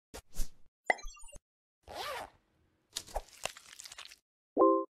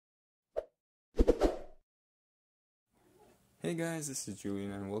Hey guys, this is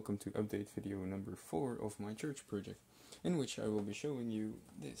Julian and welcome to update video number 4 of my church project, in which I will be showing you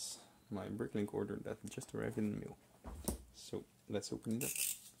this, my bricklink order that just arrived in the mail. So let's open it up.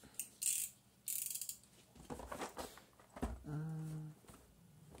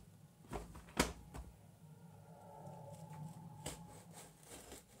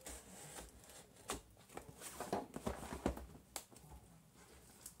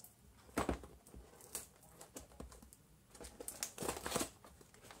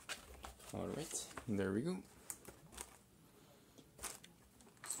 Alright, there we go.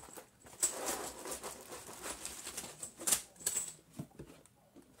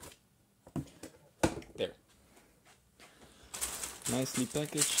 There. Nicely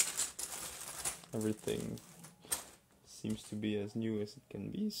packaged. Everything seems to be as new as it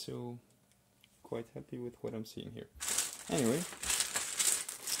can be, so quite happy with what I'm seeing here. Anyway,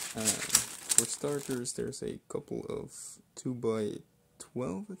 for starters, there's a couple of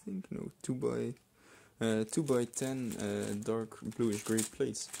 2x12, I think, no, 2x10 dark bluish gray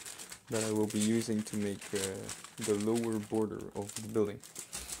plates that I will be using to make the lower border of the building.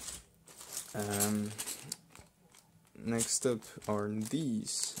 Next up are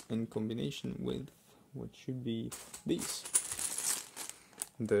these in combination with what should be these,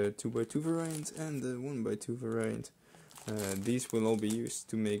 the 2x2 variant and the 1x2 variant. These will all be used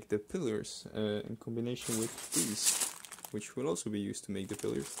to make the pillars in combination with these, which will also be used to make the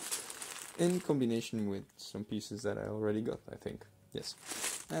pillars, in combination with some pieces that I already got, I think. Yes.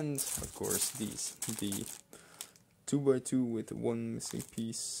 And, of course, these. The 2x2 with one missing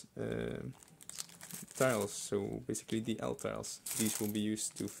piece tiles, so basically the L tiles. These will be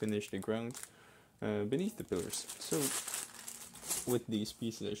used to finish the ground beneath the pillars. So, with these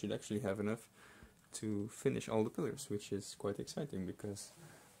pieces I should actually have enough to finish all the pillars, which is quite exciting because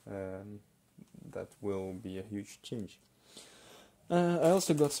that will be a huge change. I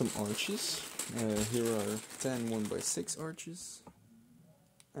also got some arches. Here are 10 1x6 arches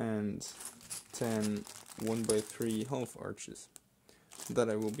and 10 1x3 half arches that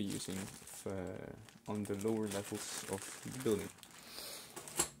I will be using on the lower levels of the building.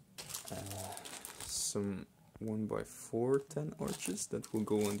 Some 1x4 10 arches that will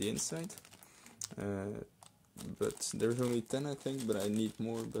go on the inside. But there's only 10, I think, but I need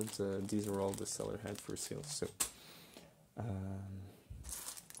more, but these are all the seller had for sale. So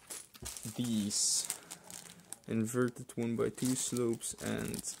these inverted 1x2 slopes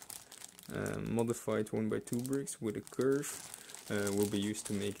and modified 1x2 bricks with a curve will be used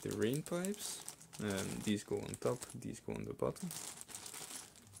to make the rain pipes. These go on top, these go on the bottom.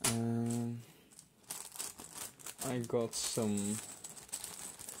 I got some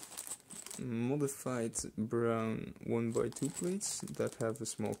modified brown 1x2 plates that have a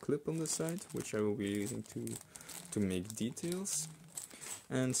small clip on the side, which I will be using to make details,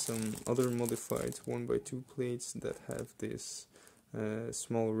 and some other modified 1x2 plates that have this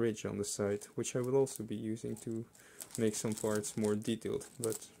small ridge on the side, which I will also be using to make some parts more detailed,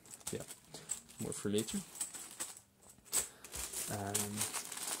 but yeah, more for later.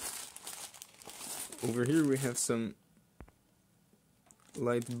 Over here we have some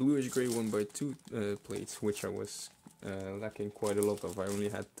light bluish grey 1x2 plates, which I was lacking quite a lot of. I only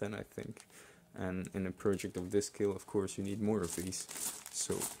had 10, I think, and in a project of this scale, of course, you need more of these,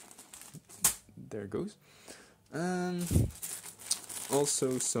 so there goes.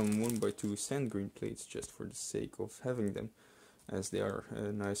 Also some 1x2 sand green plates, just for the sake of having them, as they are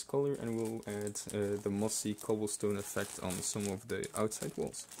a nice color, and we'll add the mossy cobblestone effect on some of the outside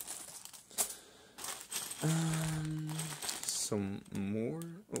walls. Some more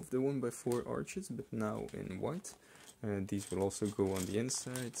of the 1x4 arches, but now in white. These will also go on the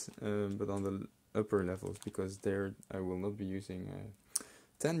inside, but on the upper levels, because there I will not be using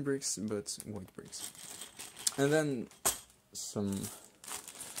 10 bricks, but white bricks. And then some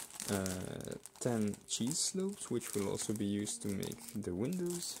 10 cheese slopes, which will also be used to make the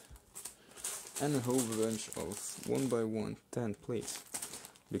windows, and a whole bunch of 1x1 10 plates.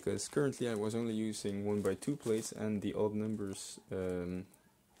 Because currently I was only using 1x2 plates, and the odd numbers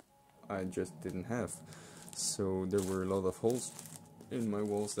I just didn't have. So there were a lot of holes in my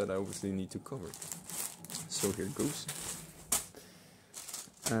walls that I obviously need to cover. So here goes.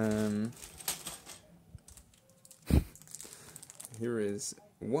 Here is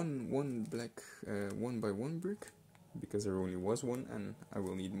one black 1x1 brick, because there only was one, and I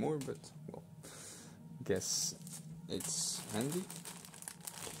will need more, but well, guess it's handy.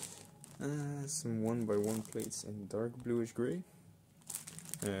 Some 1x1 plates in dark bluish grey,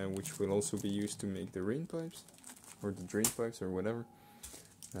 which will also be used to make the rain pipes, or the drain pipes, or whatever.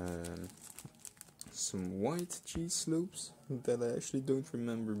 some white cheese slopes that I actually don't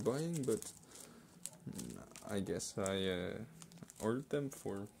remember buying, but I guess I ordered them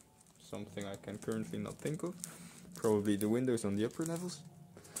for something I can currently not think of. Probably the windows on the upper levels.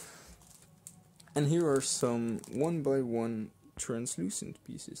 And here are some 1x1 translucent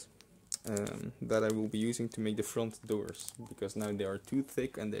pieces that I will be using to make the front doors, because now they are too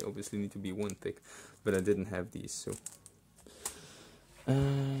thick and they obviously need to be 1 thick, but I didn't have these, so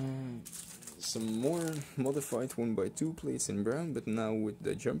some more modified 1x2 plates in brown, but now with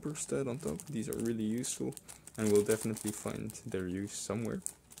the jumper stud on top. These are really useful and will definitely find their use somewhere.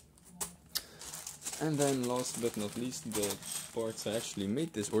 And then last but not least, the parts I actually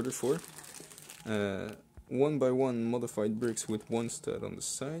made this order for. 1x1 modified bricks with 1 stud on the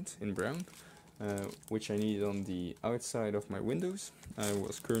side in brown, which I need on the outside of my windows. I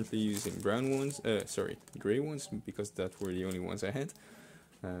was currently using grey ones, because that were the only ones I had.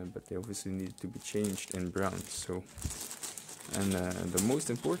 But they obviously needed to be changed in brown. So, and the most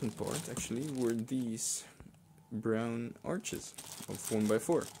important part actually were these brown arches of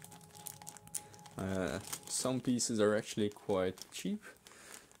 1x4. Some pieces are actually quite cheap,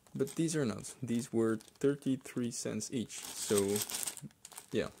 but these are not. These were 33 cents each, so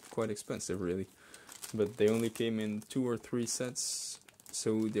yeah, quite expensive really. But they only came in 2 or 3 sets,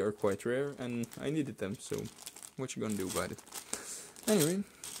 so they are quite rare, and I needed them, so what you gonna do about it? Anyway,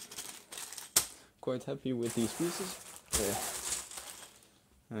 quite happy with these pieces.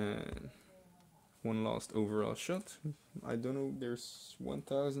 One last overall shot. I don't know, there's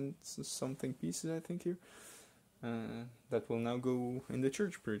 1000 something pieces I think here. That will now go in the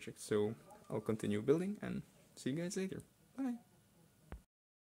church project, so I'll continue building and see you guys later. Bye!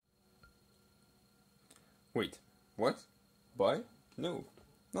 Wait, what? Buy? No,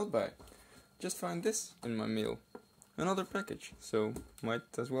 not buy. Just found this in my mail. Another package, so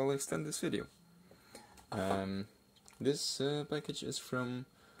might as well extend this video. This package is from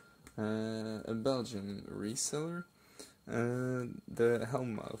a Belgian reseller, the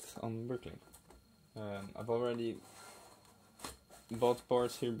Helmmouth on Berkeley. I've already bought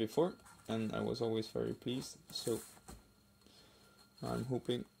parts here before, and I was always very pleased, so I'm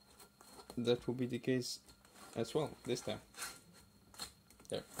hoping that will be the case as well this time.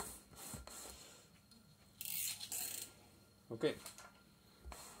 There. Okay.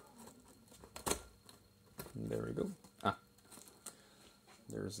 There we go.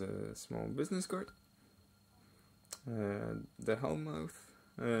 There's a small business card. The Helmmouth.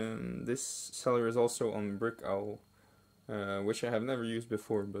 This seller is also on Brick Owl, which I have never used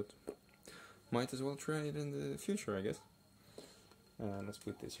before, but might as well try it in the future, I guess. Let's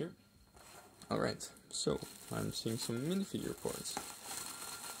put this here. Alright, so I'm seeing some minifigure parts.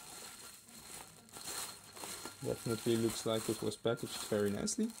 Definitely looks like it was packaged very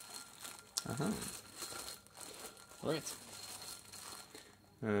nicely. Alright.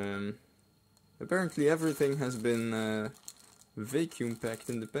 Apparently everything has been vacuum packed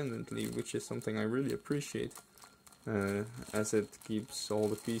independently, which is something I really appreciate, as it keeps all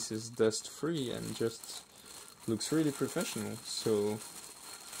the pieces dust free and just looks really professional. So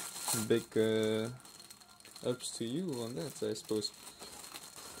big ups to you on that, I suppose.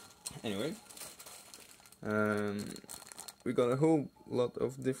 Anyway, we got a whole lot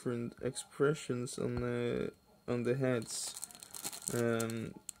of different expressions on the heads,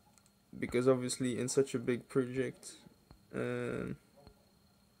 because obviously in such a big project, derp.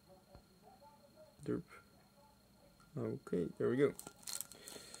 Okay, there we go.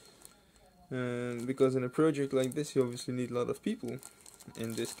 Because in a project like this you obviously need a lot of people,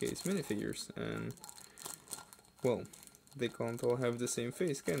 in this case minifigures, and well, they can't all have the same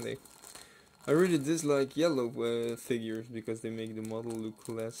face, can they? I really dislike yellow figures because they make the model look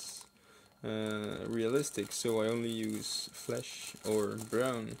less realistic, so I only use flesh or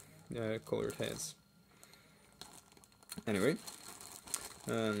brown colored heads. Anyway,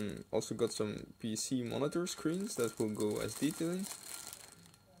 also got some PC monitor screens that will go as detailing.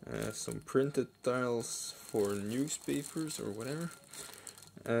 Some printed tiles for newspapers or whatever.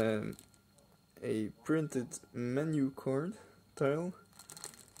 A printed menu card tile,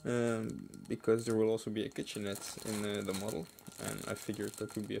 because there will also be a kitchenette in the model, and I figured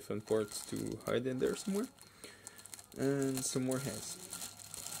that would be a fun part to hide in there somewhere. And some more heads.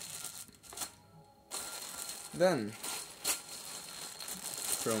 Then,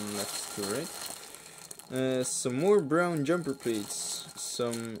 from left to right, some more brown jumper plates,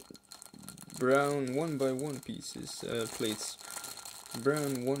 some brown 1x1 pieces, plates,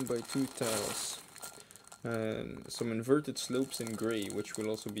 brown 1x2 tiles, some inverted slopes in grey, which will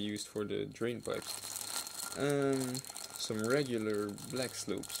also be used for the drain pipes, some regular black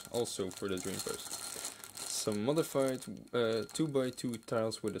slopes, also for the drain pipes. some modified 2x2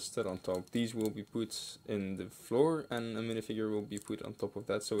 tiles with a stud on top. These will be put in the floor and a minifigure will be put on top of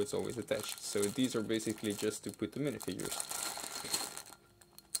that, so it's always attached. So these are basically just to put the minifigures.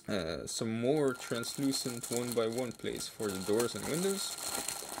 Some more translucent 1x1 plates for the doors and windows.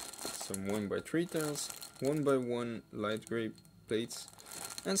 Some 1x3 tiles, 1x1 light grey plates,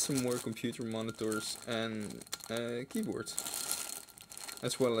 and some more computer monitors and keyboards.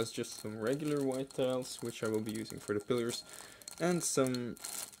 As well as just some regular white tiles, which I will be using for the pillars, and some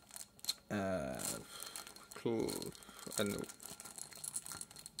I don't know,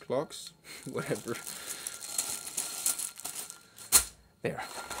 clocks, whatever. There.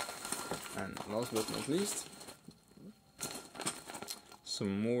 And last but not least,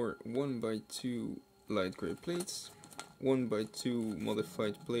 some more 1x2 light grey plates, 1x2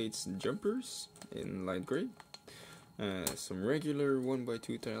 modified plates jumpers in light grey. Some regular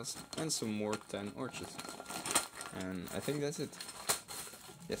 1x2 tiles, and some more tan arches. And I think that's it.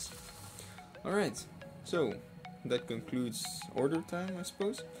 Yes. Alright, so that concludes order time, I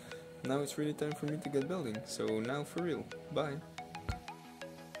suppose. Now it's really time for me to get building, so now for real. Bye.